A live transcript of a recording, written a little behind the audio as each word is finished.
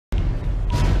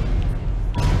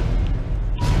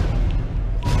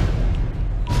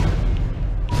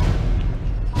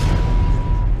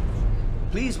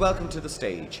welcome to the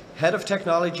stage Head of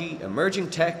Technology,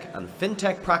 Emerging Tech and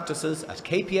FinTech Practices at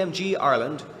KPMG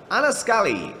Ireland, Anna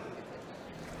Scally.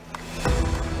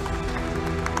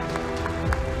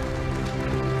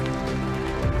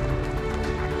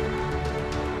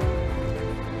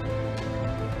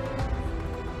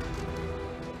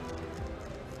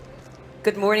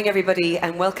 Good morning, everybody,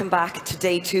 and welcome back to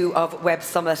day 2 of Web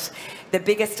Summit, the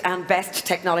biggest and best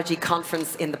technology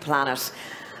conference in the planet.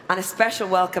 And a special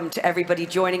welcome to everybody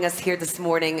joining us here this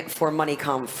morning for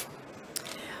MoneyConf.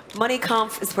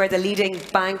 MoneyConf is where the leading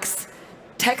banks,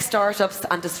 tech startups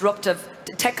and disruptive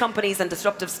tech companies and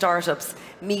disruptive startups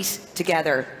meet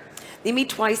together. They meet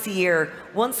twice a year,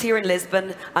 once here in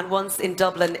Lisbon and once in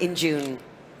Dublin in June.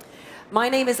 My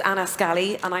name is Anna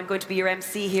Scally, and I'm going to be your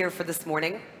MC here for this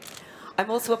morning. I'm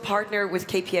also a partner with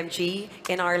KPMG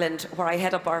in Ireland, where I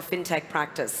head up our FinTech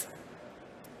practice.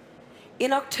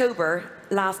 In October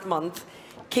last month,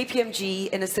 KPMG,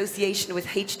 in association with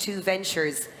H2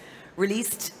 Ventures,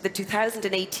 released the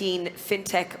 2018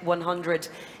 FinTech 100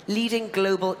 Leading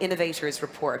Global Innovators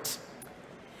report.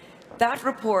 That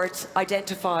report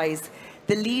identifies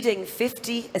the leading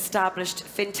 50 established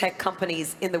FinTech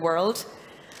companies in the world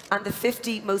and the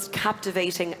 50 most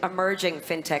captivating emerging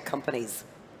FinTech companies.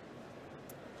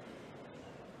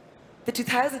 The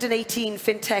 2018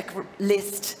 FinTech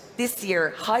list this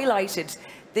year highlighted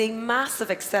the massive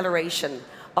acceleration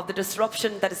of the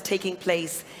disruption that is taking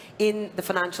place in the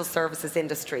financial services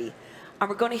industry. And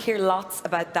we're going to hear lots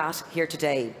about that here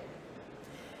today.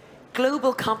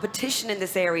 Global competition in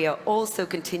this area also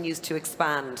continues to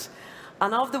expand.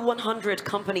 And of the 100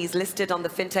 companies listed on the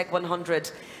FinTech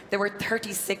 100, there were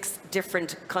 36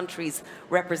 different countries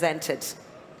represented.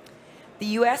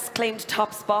 The US claimed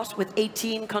top spot with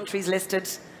 18 countries listed,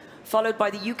 followed by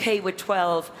the UK with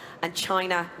 12 and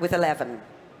China with 11.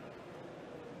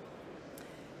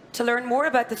 To learn more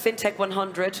about the FinTech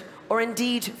 100, or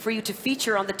indeed for you to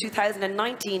feature on the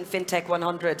 2019 FinTech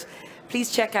 100,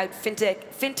 please check out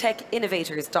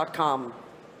fintechinnovators.com.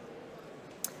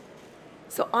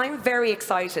 So I'm very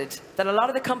excited that a lot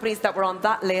of the companies that were on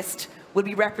that list will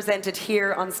be represented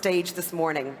here on stage this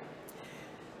morning.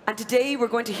 And today we're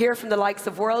going to hear from the likes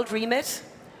of World Remit,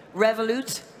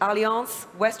 Revolut, Allianz,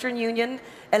 Western Union,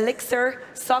 Elixir,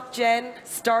 SocGen,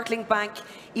 Startling Bank,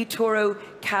 eToro,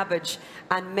 Cabbage,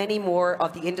 and many more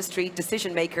of the industry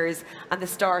decision makers and the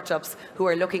startups who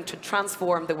are looking to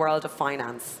transform the world of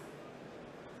finance.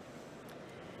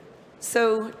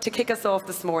 So, to kick us off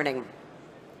this morning,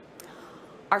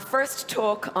 our first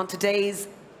talk on today's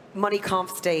MoneyConf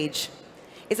stage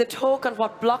is a talk on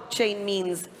what blockchain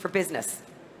means for business.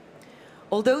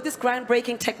 Although this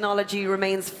groundbreaking technology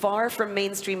remains far from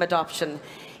mainstream adoption,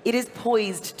 it is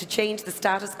poised to change the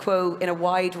status quo in a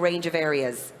wide range of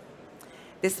areas.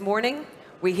 This morning,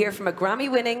 we hear from a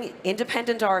Grammy-winning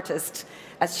independent artist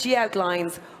as she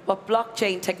outlines what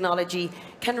blockchain technology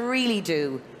can really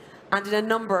do, and in a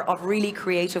number of really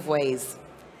creative ways.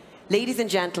 Ladies and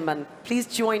gentlemen, please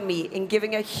join me in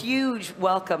giving a huge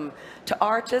welcome to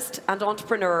artist and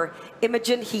entrepreneur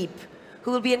Imogen Heap, who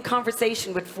will be in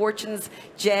conversation with Fortune's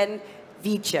Jen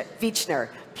Wieczner.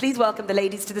 Please welcome the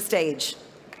ladies to the stage.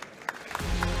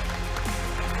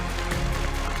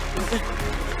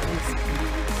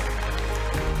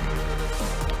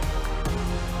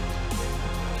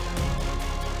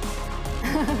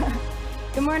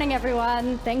 Good morning,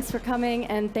 everyone. Thanks for coming,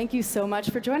 and thank you so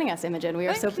much for joining us, Imogen. We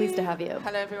are so pleased to have you.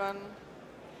 Hello, everyone.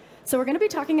 So we're going to be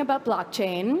talking about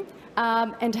blockchain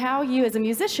and how you, as a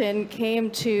musician,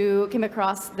 came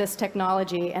across this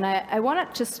technology. And I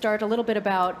want to start a little bit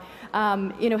about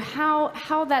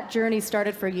how that journey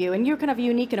started for you. And you're kind of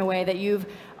unique in a way that you've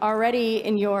already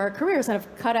in your career kind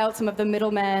of cut out some of the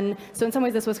middlemen. So in some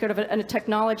ways, this was sort of a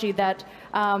technology that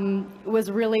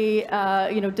was really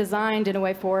designed in a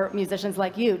way for musicians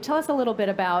like you. Tell us a little bit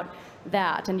about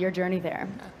that and your journey there.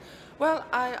 Well,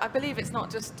 I believe it's not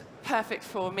just perfect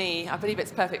for me. I believe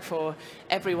it's perfect for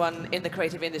everyone in the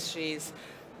creative industries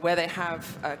where they have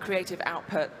creative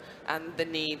output and the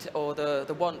need or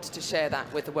the want to share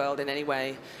that with the world in any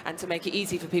way, and to make it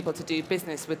easy for people to do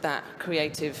business with that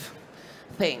creative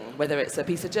thing, whether it's a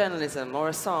piece of journalism or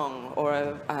a song or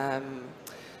a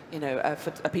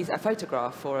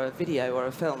photograph or a video or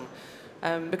a film.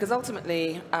 Because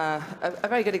ultimately, a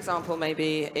very good example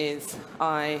maybe is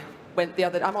I'm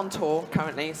on tour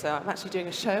currently, so I'm actually doing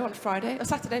a show on Friday, or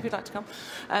Saturday if you'd like to come.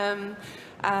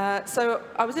 So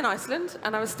I was in Iceland,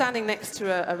 and I was standing next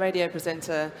to a radio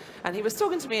presenter, and he was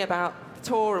talking to me about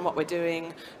tour and what we're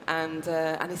doing. And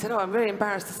he said, oh, I'm really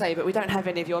embarrassed to say, but we don't have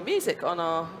any of your music on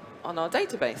our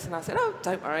database. And I said, oh,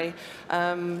 don't worry.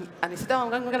 And he said,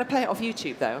 oh, I'm going to play it off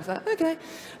YouTube, though. I was like, OK.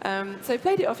 So he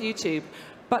played it off YouTube.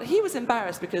 But he was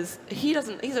embarrassed because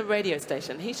he's a radio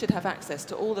station. He should have access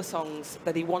to all the songs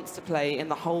that he wants to play in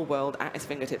the whole world at his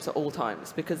fingertips at all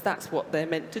times, because that's what they're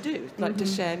meant to do, like to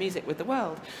share music with the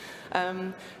world.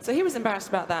 So he was embarrassed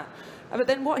about that. But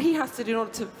then what he has to do in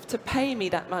order to pay me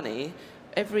that money,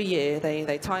 every year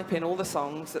they type in all the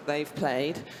songs that they've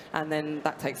played, and then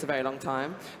that takes a very long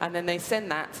time. And then they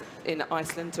send that in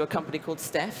Iceland to a company called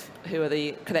Steph, who are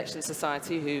the collection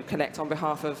society who collect on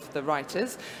behalf of the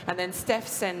writers. And then Steph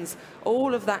sends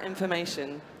all of that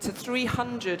information to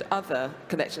 300 other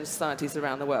collection societies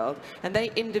around the world. And they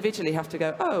individually have to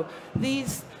go, oh,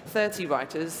 these 30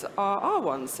 writers are our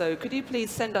ones, so could you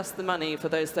please send us the money for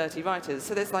those 30 writers?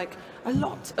 So there's like a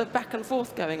lot of back and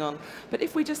forth going on. But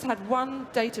if we just had one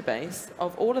database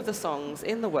of all of the songs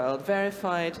in the world,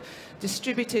 verified,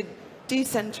 distributed,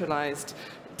 decentralized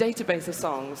database of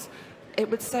songs, it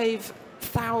would save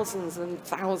thousands and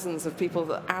thousands of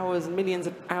people's hours, millions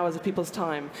of hours of people's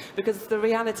time. Because the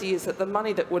reality is that the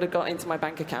money that would have got into my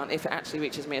bank account, if it actually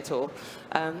reaches me at all,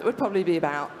 would probably be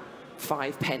about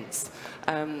 5 pence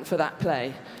for that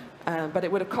play. But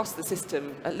it would have cost the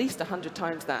system at least 100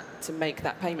 times that to make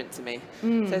that payment to me.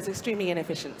 So it's extremely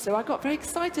inefficient. So I got very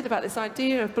excited about this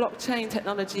idea of blockchain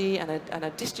technology and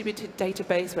a distributed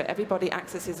database where everybody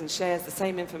accesses and shares the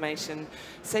same information,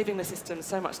 saving the system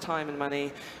so much time and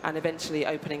money, and eventually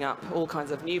opening up all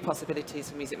kinds of new possibilities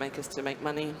for music makers to make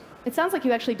money. It sounds like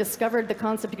you actually discovered the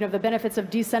concept, the benefits of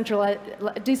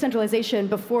decentralization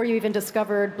before you even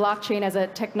discovered blockchain as a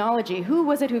technology. Who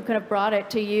was it who kind of brought it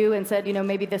to you and said,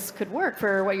 maybe this could work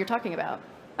for what you're talking about?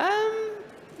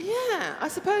 Yeah, I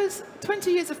suppose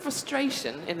 20 years of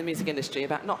frustration in the music industry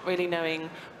about not really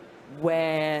knowing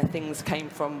where things came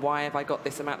from, why have I got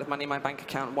this amount of money in my bank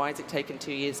account, why has it taken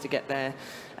 2 years to get there,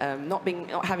 not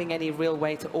having any real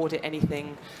way to audit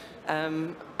anything.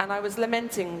 And I was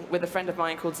lamenting with a friend of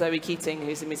mine called Zoe Keating,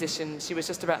 who's a musician. She was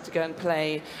just about to go and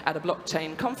play at a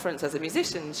blockchain conference as a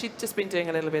musician. She'd just been doing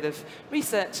a little bit of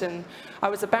research, and I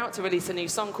was about to release a new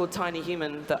song called Tiny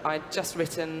Human that I'd just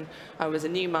written. I was a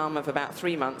new mum of about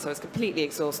 3 months. I was completely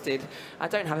exhausted. I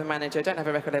don't have a manager, don't have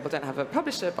a record label, don't have a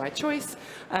publisher by choice.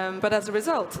 But as a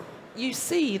result, you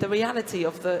see the reality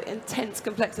of the intense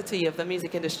complexity of the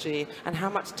music industry and how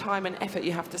much time and effort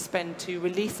you have to spend to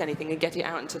release anything and get it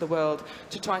out into the world,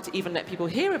 to try to even let people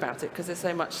hear about it, because there's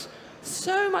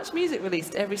so much music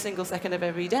released every single second of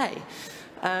every day,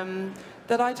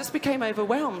 that I just became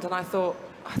overwhelmed, and I thought,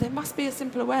 oh, there must be a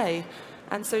simpler way.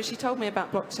 And so she told me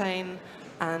about blockchain.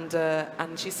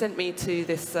 And she sent me to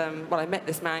this, I met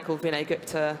this man called Vinay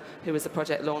Gupta, who was the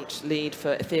project launch lead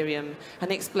for Ethereum, and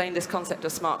he explained this concept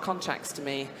of smart contracts to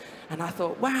me. And I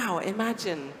thought, wow,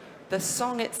 imagine the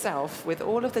song itself with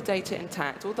all of the data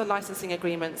intact, all the licensing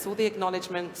agreements, all the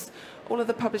acknowledgements, all of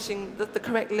the publishing, the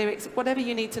correct lyrics, whatever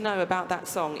you need to know about that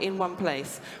song in one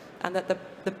place, and that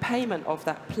the payment of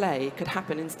that play could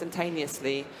happen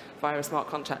instantaneously via a smart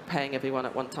contract paying everyone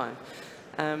at one time.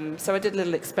 So I did a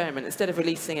little experiment. Instead of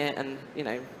releasing it and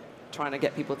trying to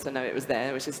get people to know it was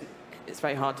there, which it's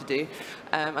very hard to do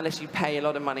unless you pay a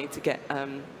lot of money to get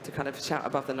to kind of shout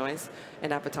above the noise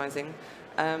in advertising.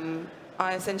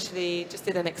 I essentially just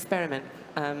did an experiment,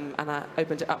 and I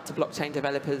opened it up to blockchain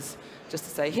developers just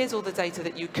to say, here's all the data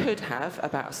that you could have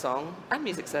about a song and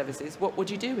music services. What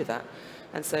would you do with that?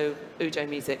 And so Ujo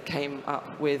Music came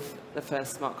up with the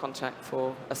first smart contract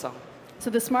for a song. So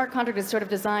the smart contract is sort of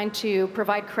designed to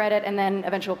provide credit and then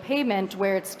eventual payment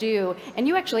where it's due. And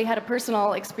you actually had a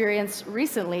personal experience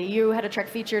recently. You had a track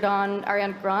featured on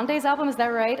Ariana Grande's album, is that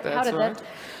right? That's How did right. that?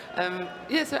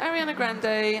 Yeah, so Ariana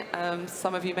Grande,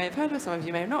 some of you may have heard of her, some of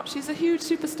you may have not. She's a huge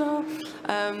superstar.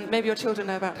 Maybe your children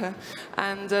know about her.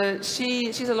 And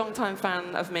she's a long-time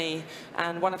fan of me.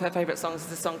 And one of her favorite songs is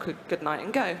the song Good Night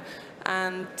and Go.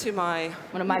 And to my...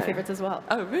 One of my favorites as well.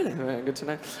 Oh, really? Very good to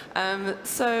know.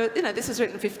 So, this was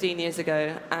written 15 years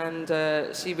ago,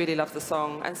 and she really loved the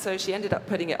song. And so she ended up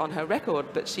putting it on her record,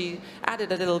 but she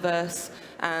added a little verse.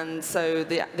 And so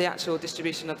the actual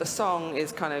distribution of the song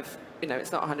is kind of,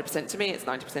 it's not 100% to me, it's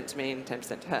 90% to me and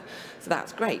 10% to her. So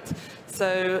that's great.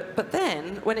 So, but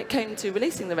then, when it came to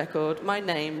releasing the record, my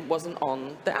name wasn't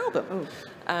on the album.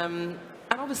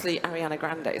 And obviously, Ariana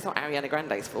Grande, it's not Ariana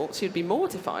Grande's fault. She'd be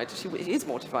mortified. She is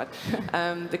mortified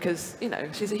because,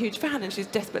 she's a huge fan and she's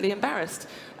desperately embarrassed.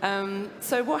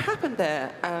 So what happened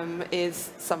there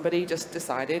is somebody just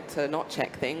decided to not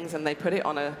check things, and they put it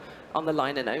on a on the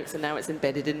liner notes, and now it's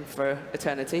embedded in for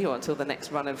eternity or until the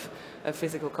next run of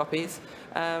physical copies,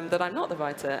 that I'm not the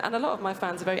writer. And a lot of my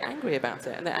fans are very angry about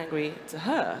it, and they're angry to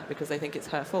her because they think it's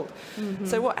her fault.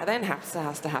 So what then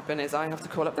has to happen is I have to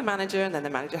call up the manager, and then the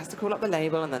manager has to call up the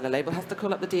label, and then the label has to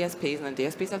call up the DSPs, and then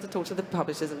DSPs have to talk to the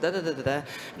publishers, and da-da-da-da-da.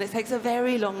 And it takes a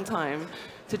very long time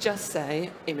to just say,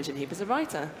 Imogen Heap is a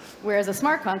writer. Whereas a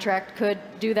smart contract could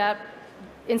do that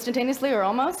instantaneously or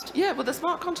almost? Yeah, well, the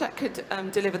smart contract could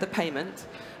deliver the payment.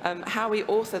 How we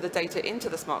author the data into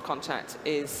the smart contract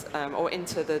is, or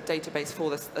into the database for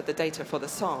the data for the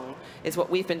song, is what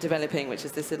we've been developing, which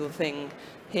is this little thing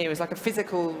here. Is like a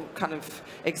physical kind of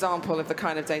example of the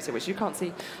kind of data, which you can't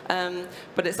see.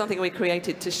 But it's something we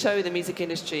created to show the music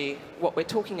industry what we're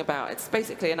talking about. It's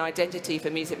basically an identity for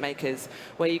music makers,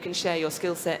 where you can share your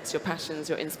skill sets, your passions,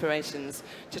 your inspirations,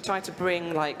 to try to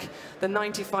bring, like, the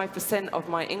 95% of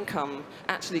my income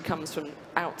actually comes from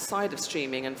outside of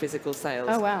streaming and physical sales.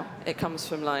 Oh, wow. It comes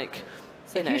from, like,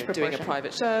 you know, doing a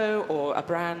private show, or a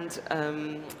brand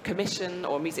commission,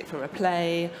 or music for a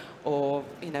play, or,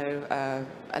 you know,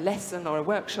 a lesson or a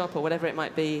workshop, or whatever it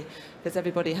might be, because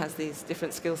everybody has these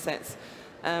different skill sets.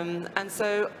 And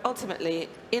so ultimately,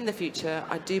 in the future,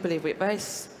 I do believe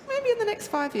maybe in the next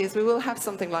 5 years, we will have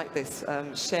something like this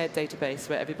shared database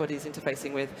where everybody's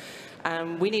interfacing with.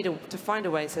 We need to find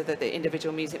a way so that the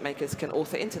individual music makers can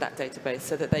author into that database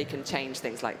so that they can change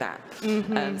things like that.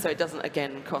 So it doesn't,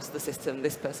 again, cost the system,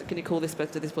 this person, can you call this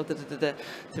person to this person,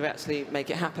 to actually make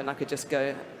it happen. I could just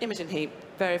go, Imogen Heap,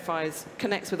 verifies,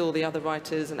 connects with all the other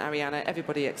writers and Ariana,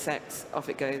 everybody accepts, off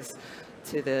it goes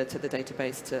to the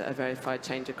database, to a verified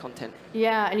change of content.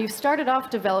 Yeah, and you've started off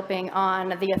developing on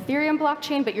the Ethereum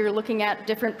blockchain, but you're looking at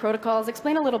different protocols.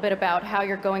 Explain a little bit about how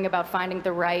you're going about finding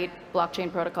the right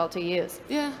blockchain protocol to use.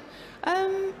 Yeah,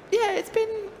 yeah, it's been.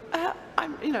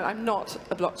 I'm not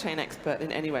a blockchain expert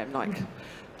in any way. I'm like,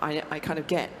 I kind of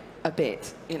get a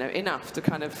bit, enough to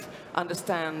kind of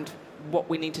understand what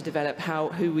we need to develop,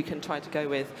 who we can try to go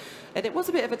with. And it was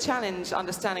a bit of a challenge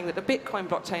understanding that the Bitcoin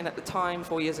blockchain at the time,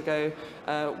 4 years ago,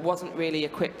 wasn't really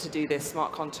equipped to do this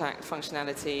smart contract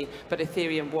functionality, but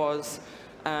Ethereum was.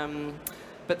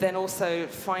 But then also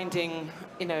finding,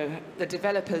 the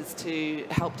developers to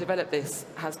help develop this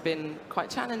has been quite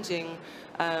challenging,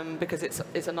 because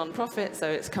it's a non-profit, so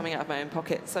it's coming out of my own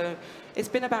pocket. So it's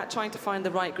been about trying to find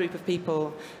the right group of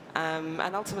people.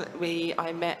 And ultimately,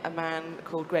 I met a man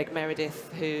called Greg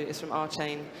Meredith, who is from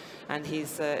Archain, and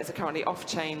it's a currently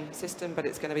off-chain system, but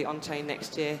it's going to be on-chain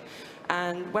next year.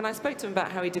 And when I spoke to him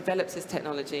about how he develops his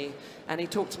technology, and he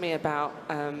talked to me about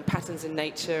patterns in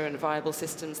nature and viable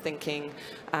systems thinking,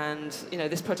 and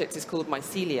this project is called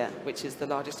Mycelia, which is the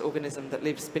largest organism that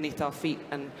lives beneath our feet,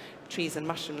 and trees and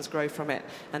mushrooms grow from it.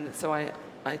 And so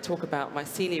I talk about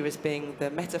mycelia as being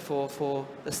the metaphor for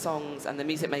the songs and the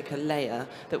music maker layer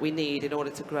that we need in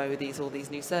order to grow all these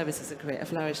new services and create a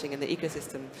flourishing in the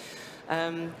ecosystem.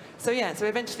 So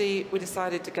eventually we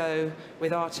decided to go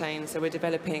with Archain. So we're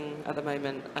developing at the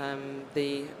moment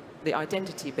the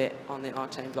identity bit on the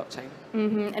Archain blockchain.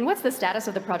 And what's the status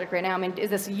of the project right now? I mean, is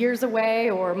this years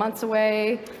away or months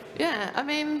away? Yeah, I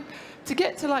mean, to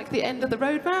get to like the end of the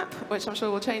roadmap, which I'm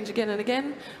sure will change again and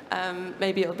again,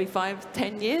 maybe it'll be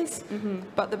 5-10 years.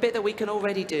 But the bit that we can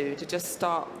already do to just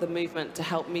start the movement to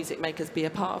help music makers be a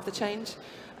part of the change,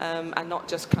 and not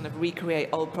just kind of recreate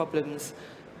old problems,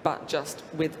 but just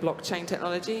with blockchain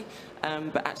technology,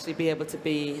 but actually be able to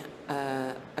be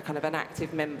a kind of an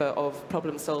active member of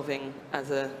problem solving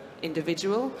as an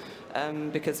individual,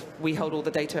 because we hold all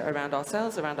the data around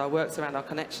ourselves, around our works, around our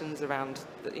connections, around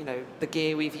the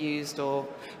gear we've used, or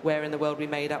where in the world we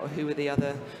made that, or who were the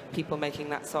other people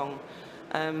making that song.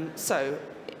 So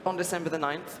on December the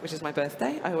 9th, which is my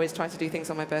birthday, I always try to do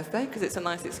things on my birthday because it's a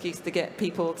nice excuse to get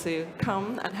people to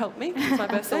come and help me. It's my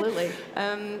birthday. Absolutely.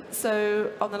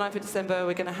 So on the 9th of December,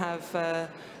 we're going to have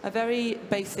a very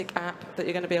basic app that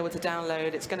you're going to be able to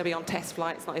download. It's going to be on test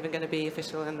flight. It's not even going to be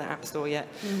official in the App Store yet.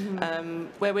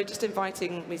 Where we're just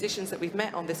inviting musicians that we've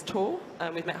met on this tour.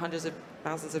 We've met hundreds of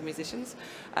thousands of musicians,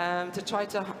 to try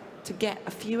to get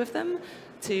a few of them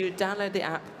to download the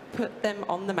app, put them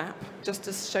on the map, just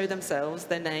to show themselves,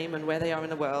 their name and where they are in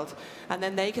the world, and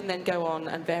then they can then go on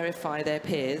and verify their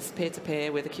peers,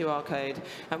 peer-to-peer, with a QR code,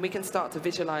 and we can start to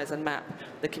visualize and map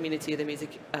the community of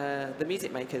the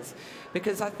music makers.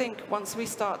 Because I think once we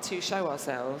start to show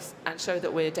ourselves and show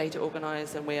that we're data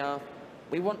organized and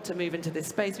we want to move into this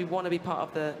space, we want to be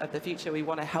part of the future, we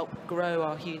want to help grow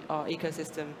our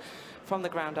ecosystem from the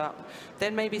ground up,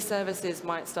 then maybe services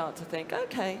might start to think,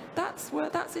 okay, that's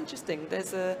interesting.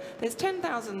 There's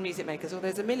 10,000 music makers, or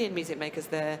there's 1 million music makers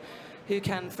there who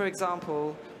can, for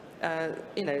example,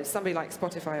 you know, somebody like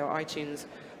Spotify or iTunes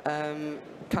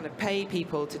kind of pay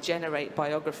people to generate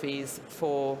biographies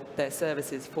for their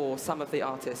services for some of the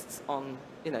artists on,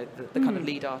 you know, the kind of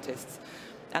lead artists.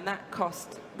 And that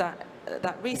cost, that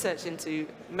research into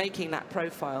making that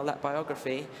profile, that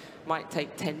biography, might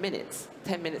take 10 minutes.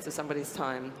 10 minutes of somebody's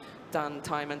time, done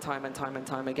time and time and time and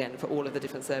time again for all of the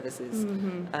different services.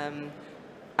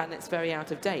 And it's very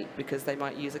out of date because they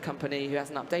might use a company who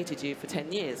hasn't updated you for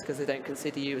 10 years because they don't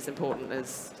consider you as important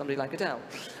as somebody like Adele.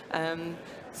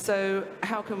 So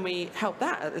how can we help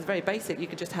that? It's very basic. You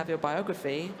could just have your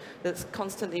biography that's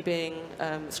constantly being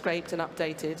scraped and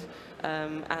updated.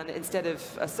 And instead of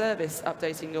a service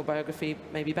updating your biography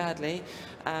maybe badly,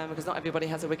 because not everybody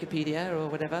has a Wikipedia or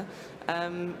whatever,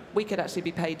 we could actually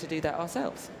be paid to do that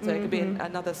ourselves. So it could be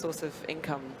another source of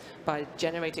income by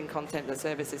generating content that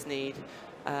services need,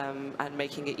 and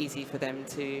making it easy for them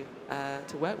to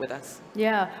work with us.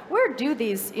 Yeah, where do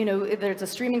these, you know, either it's a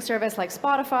streaming service like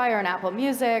Spotify or an Apple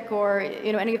Music or,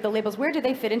 you know, any of the labels, where do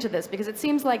they fit into this? Because it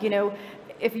seems like, you know,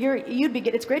 if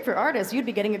it's great for artists, you'd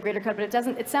be getting a greater cut, but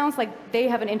it sounds like they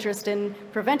have an interest in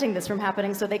preventing this from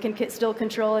happening so they can still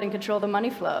control it and control the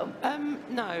money flow.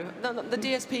 No, the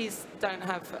DSPs don't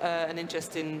have an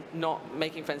interest in not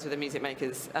making friends with the music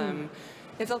makers.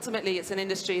 Ultimately, it's an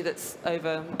industry that's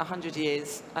over 100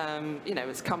 years. You know,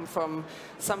 it's come from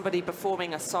somebody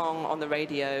performing a song on the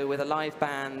radio with a live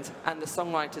band, and the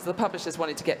songwriters, the publishers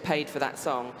wanted to get paid for that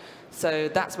song. So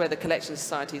that's where the collection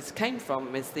societies came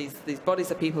from, is these bodies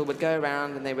of people would go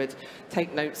around and they would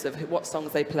take notes of what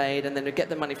songs they played, and then would get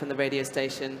the money from the radio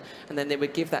station, and then they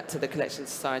would give that to the collection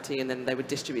society, and then they would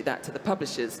distribute that to the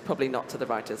publishers, probably not to the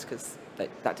writers, because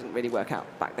that didn't really work out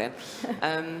back then.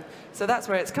 So that's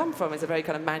where it's come from, is a very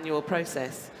kind of manual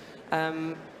process.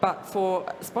 But for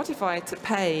Spotify to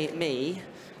pay me,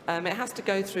 it has to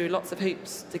go through lots of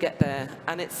hoops to get there.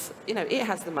 And it's, you know, it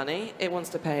has the money, it wants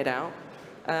to pay it out.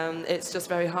 It's just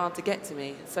very hard to get to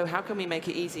me. So how can we make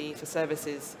it easy for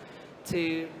services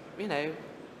to, you know,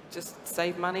 just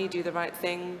save money, do the right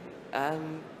thing,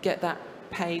 get that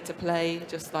pay to play,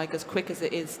 just like as quick as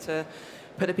it is to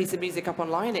put a piece of music up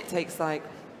online. It takes like,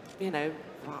 you know,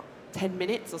 10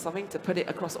 minutes or something to put it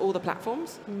across all the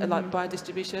platforms, like by a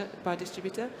distributor.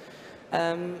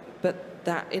 But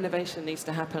that innovation needs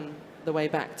to happen the way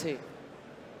back too.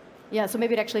 Yeah, so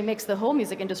maybe it actually makes the whole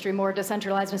music industry more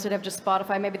decentralized instead of just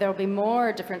Spotify. Maybe there will be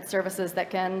more different services that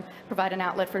can provide an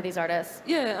outlet for these artists.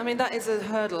 Yeah, I mean, that is a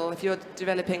hurdle. If you're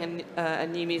developing a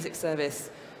new music service,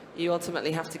 you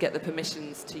ultimately have to get the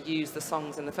permissions to use the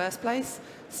songs in the first place.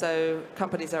 So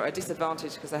companies are at a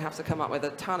disadvantage because they have to come up with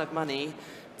a ton of money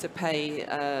to pay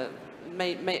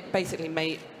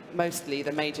mostly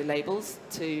the major labels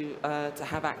to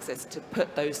have access to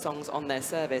put those songs on their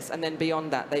service. And then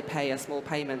beyond that, they pay a small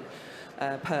payment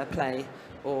per play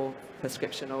or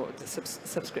prescription or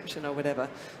subscription or whatever.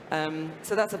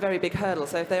 So that's a very big hurdle.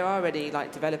 So if there are already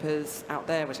like developers out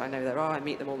there, which I know there are, I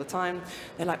meet them all the time,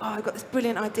 they're like, oh, I've got this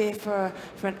brilliant idea for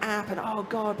an app, and oh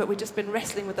God, but we've just been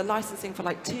wrestling with the licensing for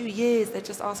like 2 years. They're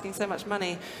just asking so much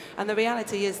money. And the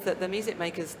reality is that the music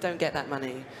makers don't get that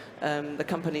money. The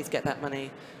companies get that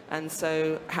money. And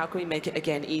so how can we make it,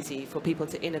 again, easy for people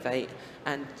to innovate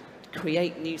and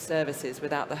create new services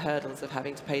without the hurdles of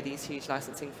having to pay these huge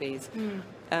licensing fees?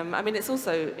 I mean, it's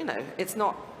also, you know, it's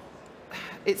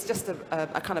just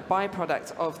a kind of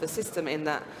byproduct of the system in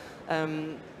that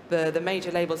the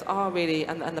major labels are really,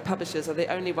 and the publishers are the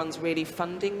only ones really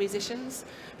funding musicians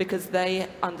because they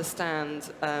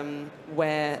understand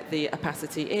where the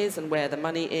opacity is and where the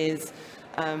money is.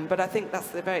 But I think that's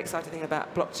the very exciting thing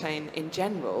about blockchain in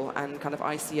general and kind of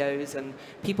ICOs and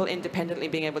people independently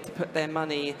being able to put their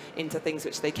money into things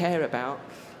which they care about,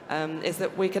 is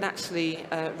that we can actually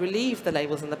relieve the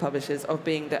labels and the publishers of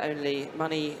being the only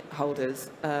money holders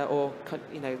or,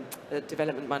 you know,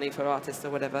 development money for artists or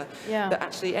whatever. Yeah. But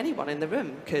actually anyone in the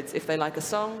room could, if they like a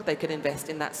song, they could invest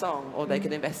in that song or they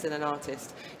could invest in an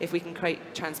artist. If we can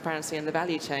create transparency in the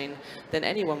value chain, then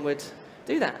anyone would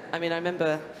do that. I mean, I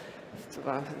remember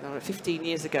 15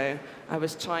 years ago, I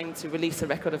was trying to release a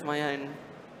record of my own.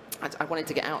 I wanted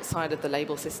to get outside of the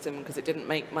label system because it didn't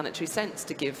make monetary sense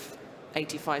to give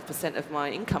 85% of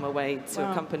my income away to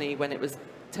a company when it was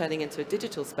turning into a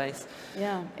digital space.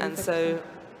 Yeah. And so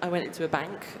I went into a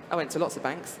bank. I went to lots of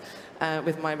banks.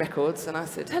 with my records, and I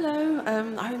said, hello,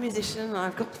 I'm a musician, and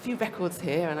I've got a few records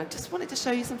here, and I just wanted to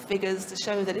show you some figures to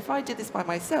show that if I did this by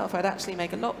myself, I'd actually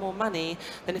make a lot more money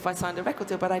than if I signed a record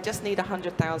deal, but I just need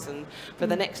 100,000 for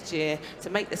the next year to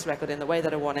make this record in the way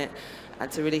that I want it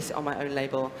and to release it on my own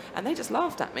label. And they just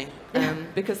laughed at me.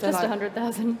 Because they're just like,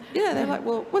 100,000. Yeah, they're like,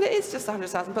 well, it is just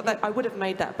 100,000, but I would have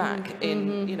made that back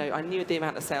in, you know, I knew the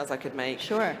amount of sales I could make.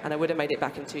 Sure. And I would have made it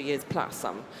back in 2 years plus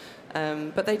some.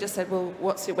 But they just said, well,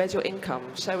 where's your income?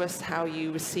 Show us how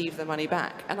you receive the money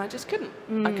back. And I just couldn't.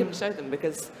 I couldn't show them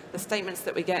because the statements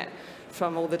that we get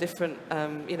from all the different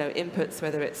you know, inputs,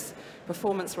 whether it's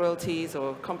performance royalties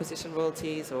or composition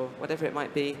royalties or whatever it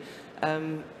might be,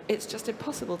 it's just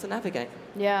impossible to navigate.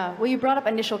 Yeah. Well, you brought up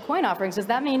initial coin offerings. Does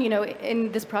that mean, you know,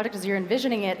 in this project as you're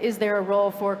envisioning it, is there a role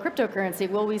for cryptocurrency?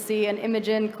 Will we see an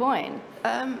Imogen coin?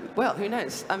 Well, who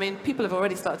knows? I mean, people have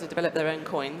already started to develop their own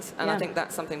coins, and I think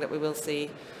that's something that we will see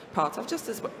part of. Just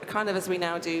as kind of as we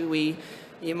now do,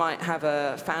 you might have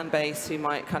a fan base who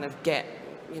might kind of get,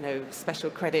 you know, special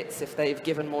credits if they've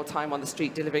given more time on the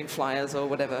street delivering flyers or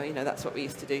whatever. You know, that's what we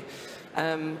used to do.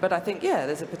 But I think, yeah,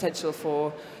 there's a potential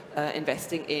for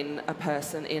investing in a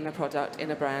person, in a product, in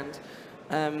a brand.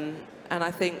 And I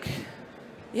think,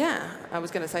 yeah, I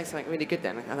was going to say something really good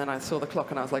then, and then I saw the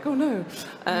clock and I was like, oh no.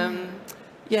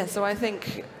 Yeah, so I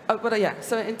think, yeah,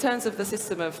 so in terms of the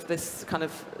system of this kind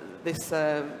of, this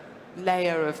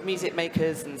layer of music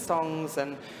makers and songs,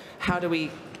 and how do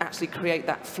we actually create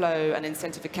that flow and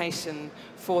incentivization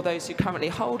for those who currently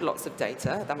hold lots of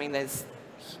data? I mean, there's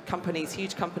companies,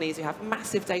 huge companies who have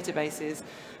massive databases,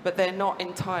 but they're not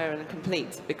entire and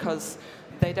complete because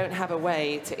they don't have a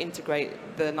way to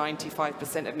integrate the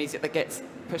 95% of music that gets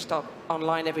pushed up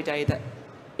online every day that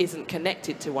isn't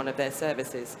connected to one of their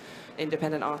services,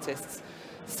 independent artists.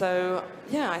 So,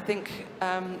 yeah, I think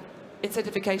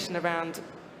incentivization around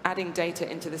adding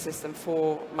data into the system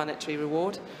for monetary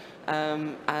reward,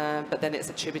 but then it's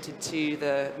attributed to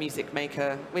the music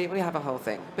maker. We have a whole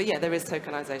thing. But yeah, there is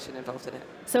tokenization involved in it.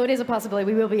 So it is a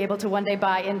possibility we will be able to one day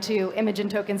buy into Imogen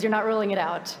tokens. You're not ruling it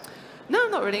out? No,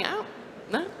 I'm not ruling it out.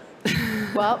 No.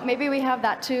 Well, maybe we have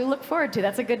that to look forward to.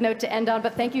 That's a good note to end on.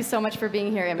 But thank you so much for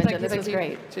being here, Imogen. This was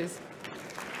great. Cheers.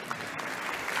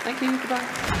 Thank you.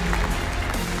 Goodbye.